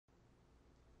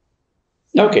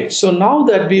Okay, so now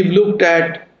that we've looked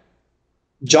at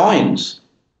joins,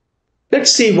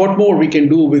 let's see what more we can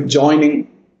do with joining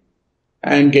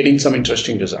and getting some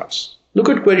interesting results. Look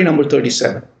at query number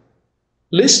 37.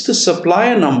 List the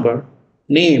supplier number,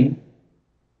 name,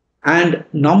 and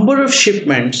number of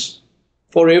shipments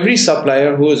for every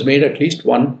supplier who has made at least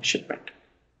one shipment.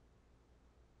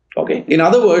 Okay, in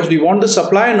other words, we want the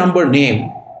supplier number, name,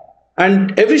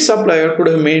 and every supplier could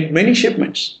have made many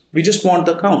shipments. We just want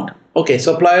the count. Okay,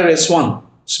 supplier S1,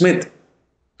 Smith,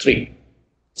 3.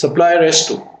 Supplier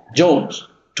S2, Jones,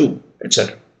 2,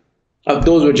 etc.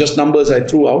 Those were just numbers I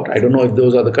threw out. I don't know if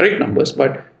those are the correct numbers,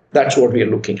 but that's what we are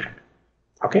looking at.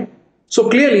 Okay, so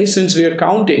clearly, since we are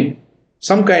counting,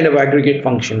 some kind of aggregate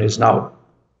function is now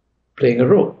playing a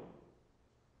role.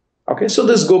 Okay, so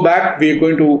let's go back. We're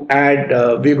going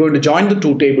to join the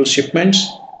two tables, shipments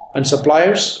and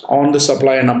suppliers, on the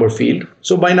supplier number field.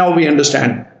 So by now we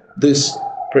understand this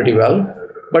pretty well.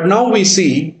 But now we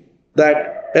see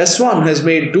that S1 has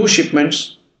made 2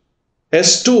 shipments,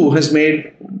 S2 has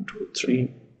made 1, 2,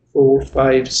 3, 4,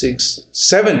 5, 6,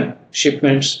 7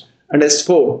 shipments, and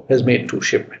S4 has made 2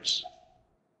 shipments.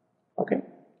 Okay.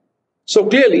 So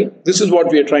clearly, this is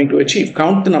what we are trying to achieve,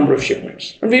 count the number of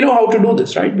shipments. And we know how to do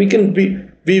this, right?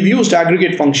 We've used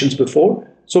aggregate functions before.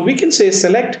 So we can say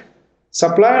select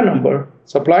supplier number,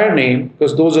 supplier name,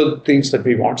 because those are the things that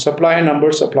we want. Supplier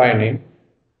number, supplier name.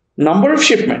 Number of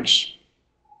shipments,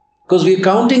 because we're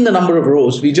counting the number of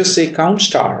rows, we just say count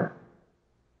star.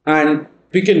 And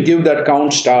we can give that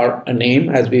count star a name,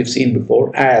 as we've seen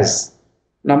before, as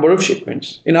number of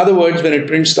shipments. In other words, when it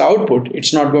prints the output,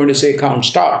 it's not going to say count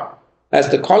star as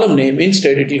the column name.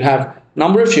 Instead, it will have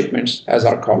number of shipments as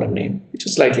our column name, which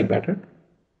is slightly better.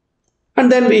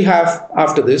 And then we have,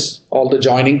 after this, all the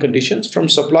joining conditions from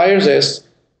suppliers S,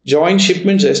 join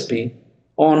shipments SP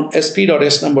on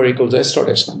sp.snumber equals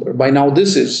s.snumber. By now,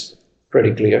 this is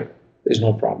pretty clear. There's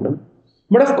no problem.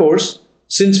 But of course,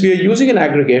 since we are using an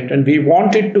aggregate and we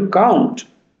want it to count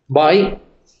by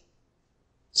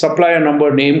supplier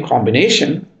number name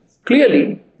combination,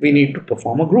 clearly we need to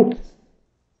perform a group.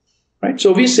 Right?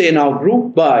 So we say now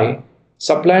group by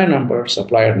supplier number,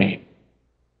 supplier name.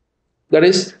 That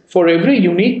is, for every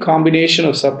unique combination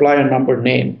of supplier number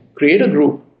name, create a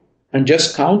group and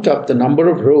just count up the number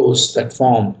of rows that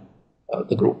form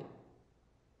the group.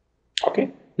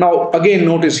 Okay. Now, again,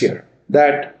 notice here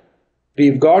that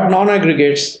we've got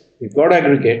non-aggregates, we've got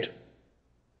aggregate,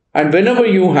 and whenever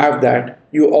you have that,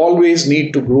 you always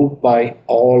need to group by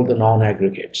all the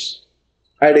non-aggregates.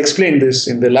 I had explained this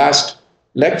in the last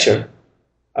lecture.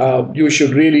 You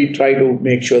should really try to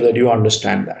make sure that you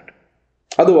understand that.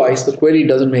 Otherwise, the query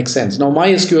doesn't make sense. Now,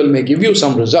 MySQL may give you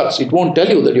some results. It won't tell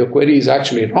you that your query is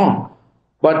actually wrong,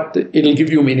 but it'll give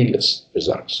you meaningless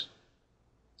results.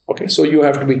 Okay, so you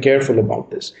have to be careful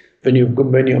about this. When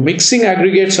you're mixing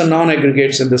aggregates and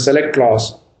non-aggregates in the select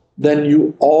clause, then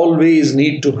you always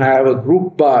need to have a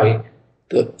group by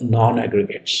the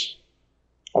non-aggregates.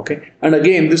 Okay, and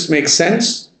again, this makes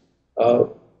sense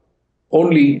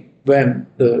only when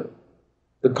the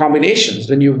combinations,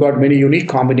 when you've got many unique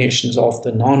combinations of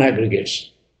the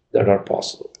non-aggregates that are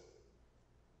possible.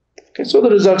 Okay, so the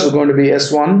results are going to be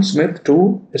S1 Smith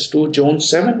 2, S2 Jones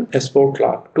 7, S4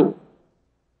 Clark 2.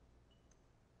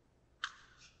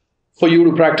 For you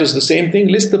to practice the same thing,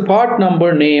 list the part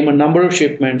number, name, and number of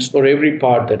shipments for every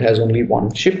part that has only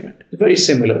one shipment. It's very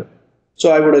similar.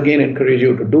 So I would again encourage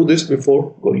you to do this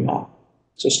before going on.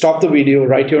 So stop the video,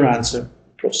 write your answer,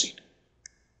 proceed.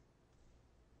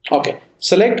 Okay,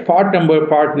 select part number,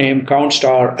 part name, count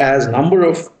star as number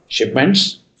of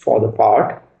shipments for the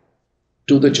part,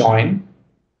 do the join,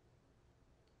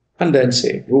 and then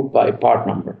say group by part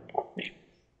number, part name.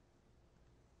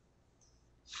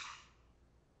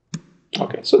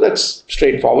 Okay, so that's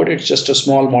straightforward. It's just a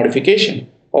small modification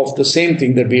of the same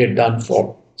thing that we had done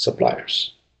for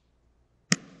suppliers.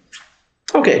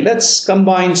 Okay, let's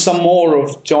combine some more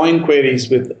of join queries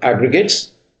with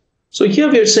aggregates. So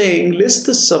here we are saying list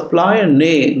the supplier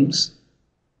names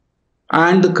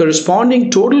and the corresponding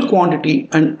total quantity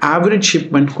and average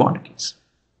shipment quantities.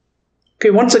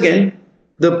 Okay, once again,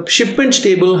 the shipments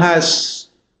table has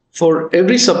for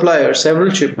every supplier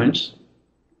several shipments.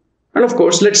 And of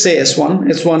course, let's say S1.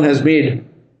 S1 has made,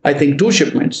 I think, 2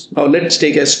 shipments. Now let's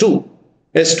take S2.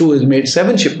 S2 has made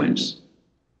 7 shipments.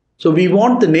 So we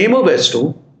want the name of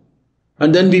S2,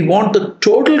 and then we want the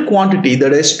total quantity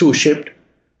that S2 shipped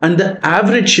and the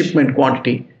average shipment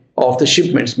quantity of the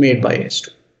shipments made by S2.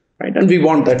 Right? And we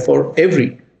want that for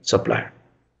every supplier.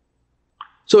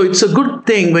 So it's a good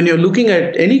thing when you're looking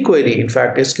at any query, in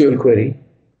fact, SQL query,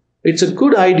 it's a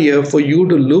good idea for you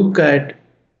to look at,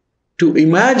 to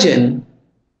imagine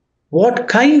what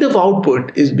kind of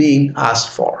output is being asked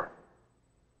for.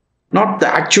 Not the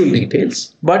actual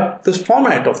details, but the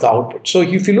format of the output. So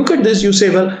if you look at this, you say,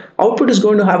 well, output is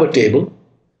going to have a table,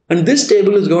 and this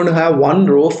table is going to have one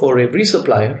row for every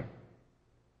supplier,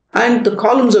 and the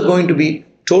columns are going to be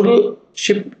total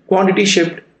quantity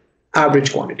shipped,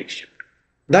 average quantity shipped.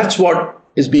 That's what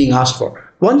is being asked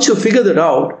for. Once you figure that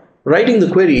out, writing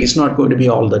the query is not going to be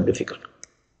all that difficult.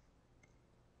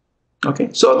 Okay,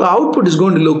 so the output is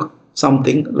going to look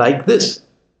something like this.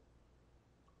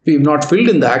 We have not filled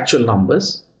in the actual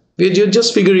numbers. We are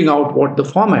just figuring out what the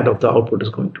format of the output is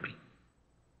going to be.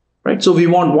 Right? So we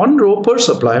want one row per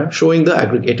supplier showing the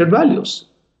aggregated values.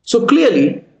 So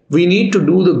clearly, we need to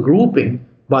do the grouping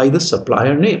by the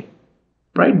supplier name,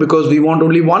 right? Because we want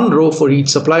only one row for each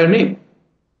supplier name.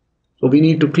 So we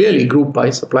need to clearly group by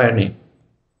supplier name.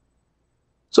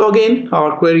 So again,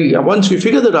 our query, once we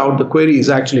figure that out, the query is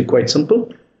actually quite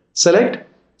simple. Select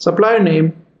supplier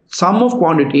name, sum of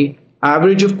quantity,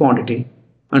 average of quantity,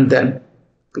 and then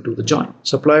we do the join.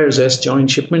 Suppliers S join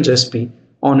shipments SP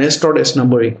on S.S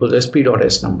number equals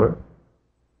SP.S number.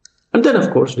 And then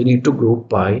of course we need to group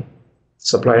by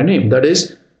supplier name. That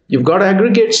is, you've got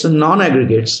aggregates and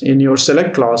non-aggregates in your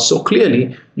select clause. So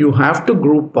clearly you have to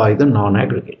group by the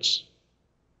non-aggregates.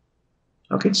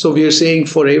 Okay, so we are saying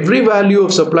for every value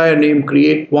of supplier name,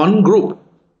 create one group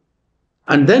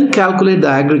and then calculate the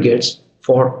aggregates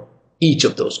for each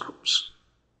of those groups.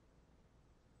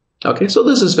 Okay, so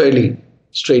this is fairly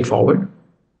straightforward.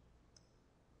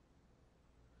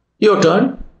 Your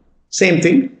turn. Same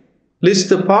thing. List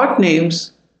the part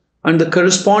names and the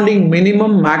corresponding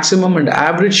minimum, maximum, and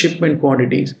average shipment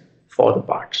quantities for the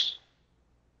parts.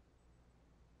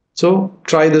 So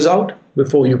try this out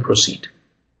before you proceed.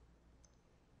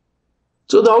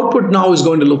 So the output now is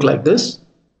going to look like this.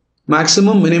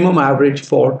 Maximum, minimum, average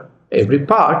for every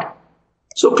part.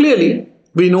 So clearly,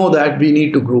 we know that we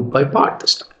need to group by part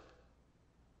this time.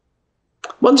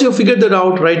 Once you've figured that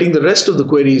out, writing the rest of the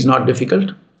query is not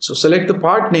difficult. So select the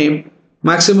part name,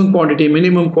 maximum quantity,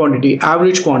 minimum quantity,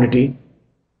 average quantity.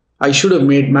 I should have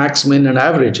made max, min, and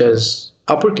average as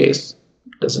uppercase.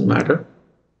 Doesn't matter.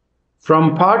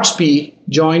 From parts P,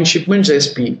 join shipments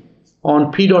SP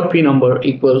on P.P number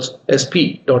equals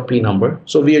SP.P number.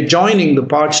 So we are joining the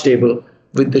parts table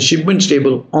with the shipments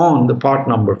table on the part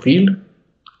number field.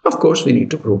 Of course, we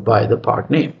need to group by the part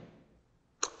name.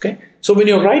 Okay. So when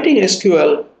you're writing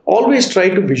SQL, always try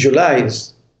to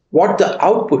visualize what the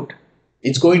output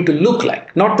is going to look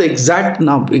like. Not the exact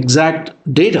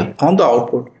data on the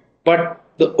output, but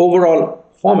the overall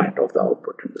format of the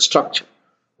output and the structure.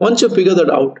 Once you figure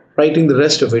that out, writing the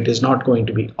rest of it is not going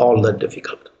to be all that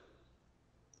difficult.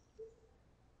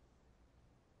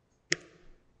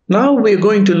 Now we're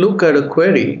going to look at a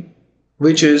query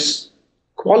which is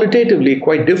qualitatively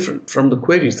quite different from the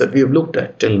queries that we have looked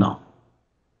at till now.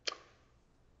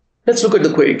 Let's look at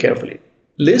the query carefully.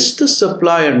 List the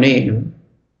supplier name,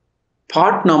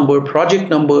 part number, project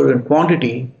number, and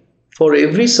quantity for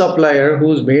every supplier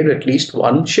who's made at least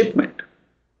one shipment.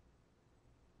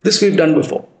 This we've done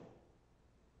before.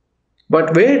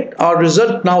 But where our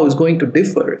result now is going to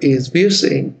differ is we're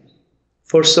saying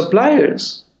for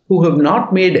suppliers who have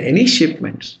not made any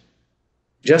shipments,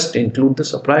 just include the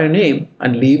supplier name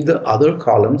and leave the other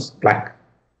columns blank.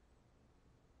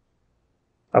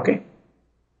 Okay.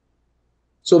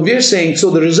 So we're saying, so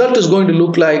the result is going to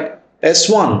look like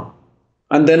S1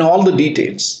 and then all the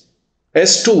details.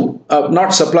 S2, not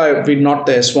supplier, not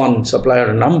the S1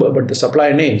 supplier number, but the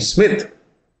supplier name, Smith,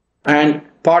 and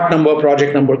part number,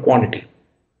 project number, quantity.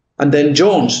 And then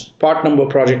Jones, part number,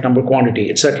 project number, quantity,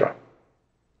 etc.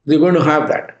 We're going to have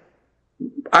that.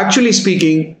 Actually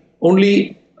speaking,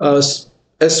 only S1,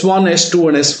 S2,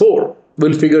 and S4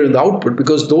 will figure in the output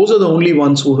because those are the only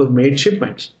ones who have made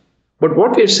shipments. But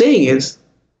what we're saying is,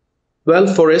 well,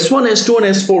 for S1, S2, and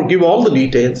S4, give all the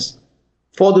details.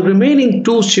 For the remaining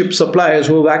two suppliers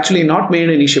who have actually not made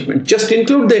any shipment, just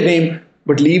include their name,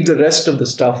 but leave the rest of the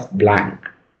stuff blank.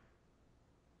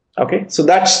 Okay, so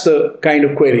that's the kind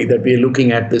of query that we are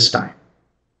looking at this time.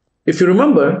 If you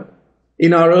remember,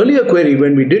 in our earlier query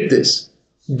when we did this,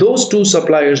 those two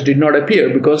suppliers did not appear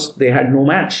because they had no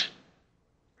match.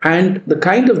 And the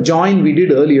kind of join we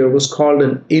did earlier was called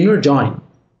an inner join.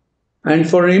 And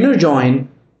for an inner join,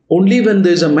 only when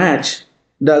there's a match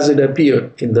does it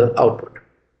appear in the output.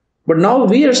 But now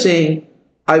we are saying,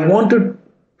 I want it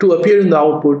to appear in the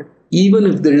output even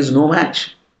if there is no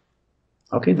match.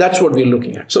 Okay, that's what we're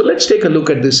looking at. So let's take a look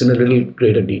at this in a little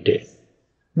greater detail.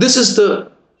 This is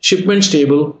the shipments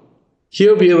table.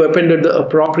 Here we have appended the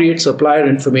appropriate supplier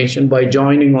information by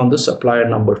joining on the supplier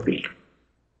number field.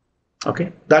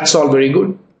 Okay, that's all very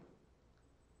good.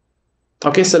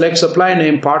 Okay, select supplier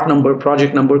name, part number,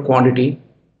 project number, quantity,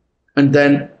 and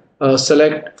then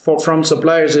select from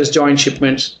suppliers as joint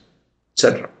shipments,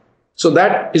 etc. So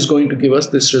that is going to give us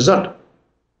this result.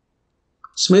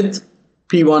 Smith,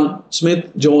 P1,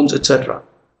 Smith, Jones, etc.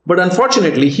 But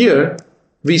unfortunately here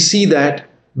we see that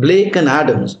Blake and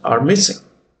Adams are missing.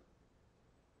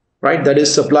 Right? That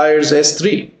is suppliers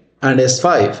S3 and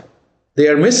S5. They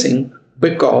are missing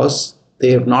because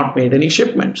they have not made any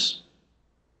shipments.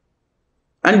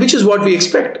 And which is what we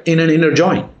expect in an inner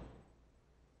join.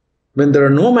 When there are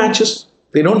no matches,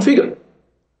 they don't figure.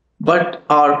 But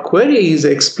our query is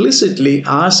explicitly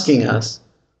asking us,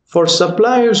 for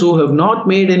suppliers who have not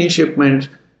made any shipments,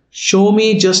 show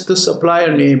me just the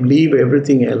supplier name, leave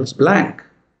everything else blank.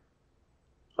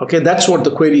 Okay, that's what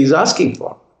the query is asking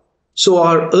for. So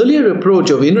our earlier approach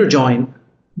of inner join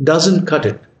doesn't cut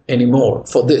it anymore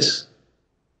for this.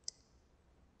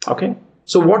 Okay,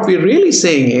 so what we're really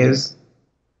saying is,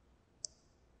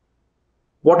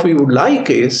 what we would like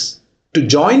is to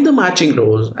join the matching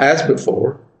rows as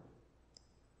before,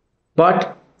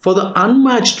 but for the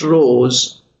unmatched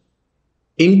rows,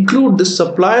 include the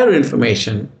supplier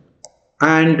information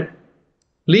and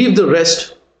leave the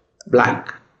rest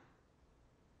blank.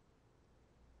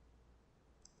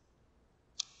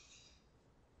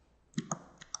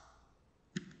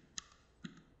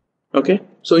 Okay,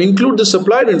 so include the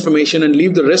supplier information and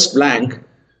leave the rest blank.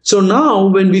 So now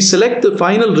when we select the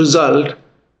final result,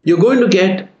 you're going to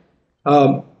get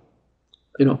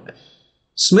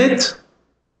Smith,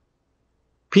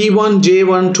 P1,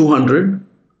 J1, 200,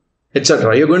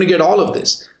 etc. You're going to get all of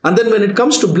this. And then when it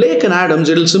comes to Blake and Adams,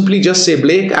 it'll simply just say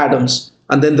Blake, Adams,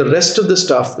 and then the rest of the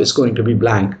stuff is going to be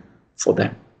blank for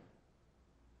them.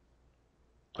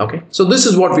 Okay, so this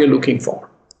is what we're looking for.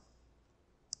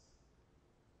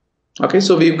 Okay,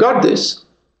 so we've got this,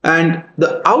 and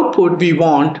the output we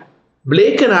want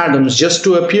Blake and Adams just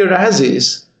to appear as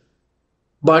is,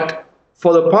 but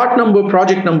for the part number,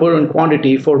 project number, and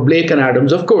quantity for Blake and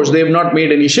Adams, of course, they have not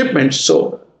made any shipments,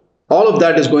 so all of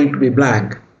that is going to be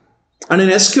blank. And in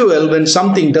SQL, when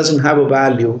something doesn't have a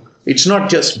value, it's not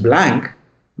just blank,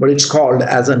 but it's called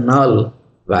as a null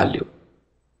value.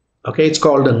 Okay, it's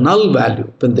called a null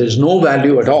value when there's no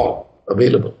value at all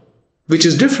available, which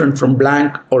is different from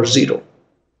blank or zero.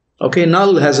 Okay,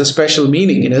 null has a special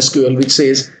meaning in SQL which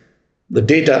says the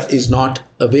data is not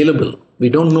available. We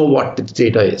don't know what the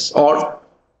data is, or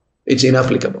it's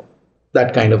inapplicable.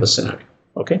 That kind of a scenario.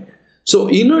 Okay, so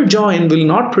inner join will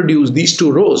not produce these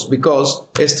two rows because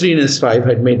S3 and S5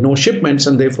 had made no shipments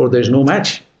and therefore there's no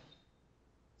match.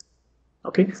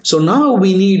 Okay, so now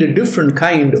we need a different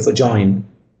kind of a join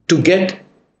to get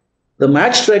the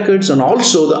matched records and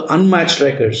also the unmatched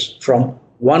records from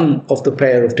one of the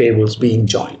pair of tables being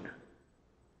joined.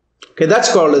 Okay,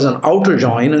 that's called as an outer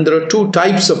join, and there are two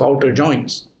types of outer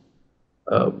joins,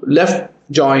 left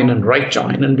join and right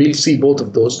join, and we'll see both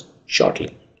of those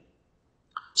shortly.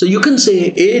 So you can say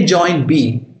A join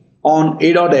B on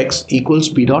A dot X equals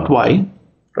B dot Y,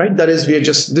 right? That is,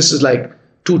 this is like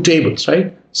two tables,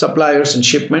 right? Suppliers and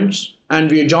shipments, and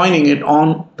we are joining it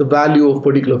on the value of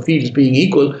particular fields being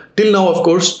equal. Till now, of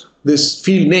course, these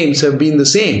field names have been the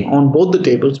same on both the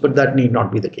tables, but that need not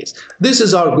be the case. This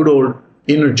is our good old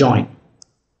inner join.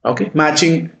 Okay,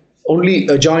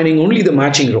 joining only the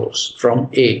matching rows from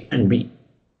A and B.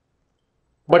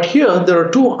 But here there are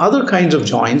two other kinds of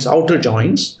joins, outer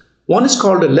joins. One is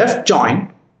called a left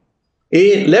join,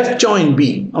 A left join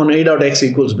B on A dot X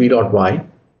equals B dot Y.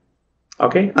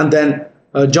 Okay, and then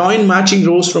join matching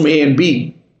rows from A and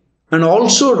B, and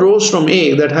also rows from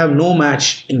A that have no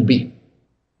match in B.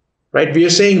 Right, we are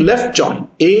saying left join,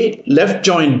 A left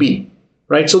join B.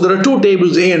 Right, so there are two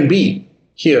tables A and B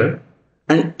here,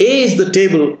 and A is the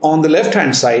table on the left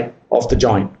hand side of the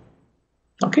join.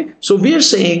 Okay, so we are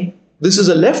saying this is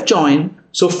a left join,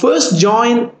 so first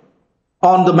join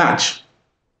on the match,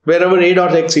 wherever A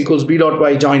dot X equals B dot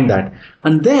Y, join that,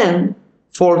 and then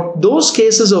for those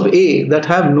cases of A that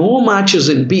have no matches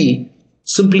in B,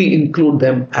 simply include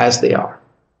them as they are.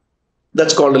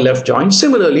 That's called a left join.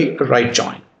 Similarly, a right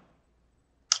join.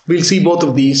 We'll see both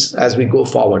of these as we go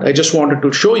forward. I just wanted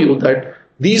to show you that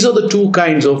these are the two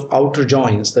kinds of outer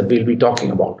joins that we'll be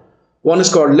talking about. One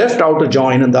is called left outer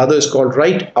join and the other is called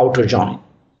right outer join.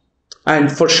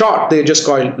 And for short, they're just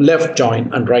called left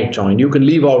join and right join. You can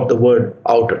leave out the word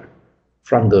outer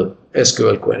from the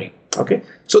SQL query. Okay,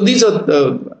 so these are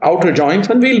the outer joins,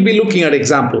 and we'll be looking at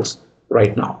examples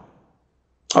right now.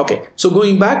 Okay, so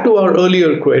going back to our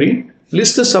earlier query,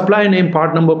 list the supplier name,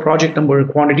 part number, project number,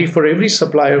 and quantity for every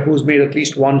supplier who's made at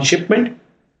least one shipment.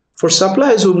 For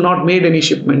suppliers who have not made any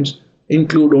shipments,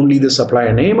 include only the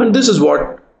supplier name, and this is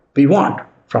what we want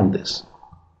from this.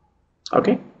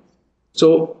 Okay.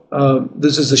 So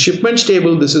this is the shipments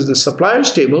table. This is the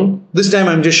suppliers table. This time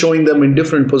I'm just showing them in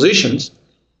different positions.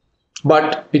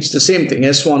 But it's the same thing,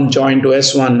 S1 joined to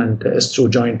S1 and S2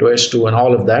 joined to S2 and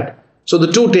all of that. So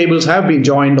the two tables have been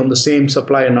joined on the same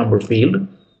supplier number field.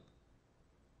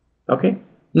 Okay.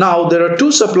 Now there are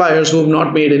two suppliers who have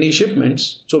not made any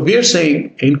shipments. So we are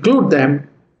saying include them,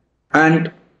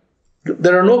 and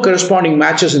there are no corresponding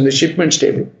matches in the shipments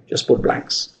table. Just put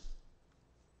blanks.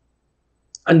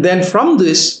 And then from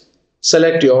this,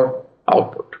 select your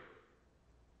output.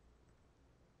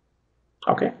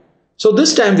 Okay. So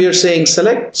this time we are saying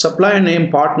select supplier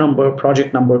name, part number,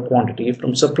 project number, quantity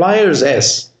from suppliers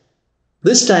S.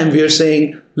 This time we are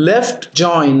saying left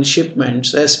join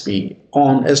shipments SP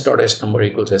on S.S number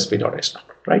equals SP.S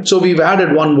number, right? So we've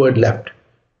added one word left.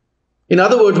 In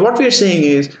other words, what we are saying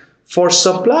is for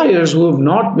suppliers who have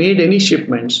not made any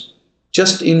shipments,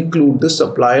 just include the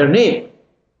supplier name,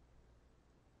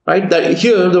 right? That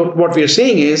here, what we are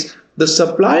saying is the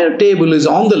supplier table is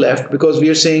on the left because we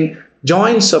are saying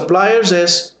join suppliers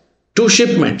as two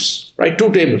shipments, right?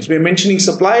 Two tables. We're mentioning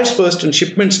suppliers first and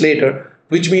shipments later,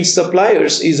 which means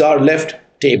suppliers is our left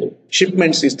table.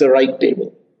 Shipments is the right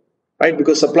table, right?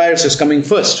 Because suppliers is coming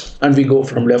first and we go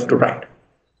from left to right.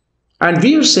 And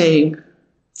we are saying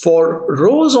for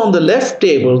rows on the left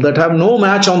table that have no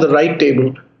match on the right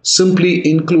table, simply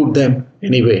include them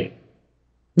anyway.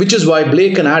 Which is why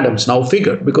Blake and Adams now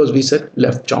figure, because we said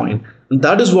left join. And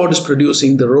that is what is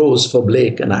producing the rows for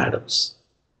Blake and Adams.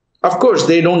 Of course,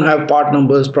 they don't have part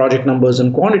numbers, project numbers,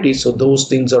 and quantities, so those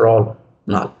things are all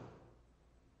null.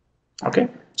 Okay,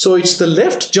 so it's the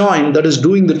left join that is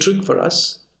doing the trick for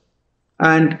us.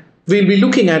 And we'll be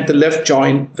looking at the left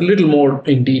join a little more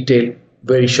in detail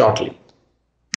very shortly.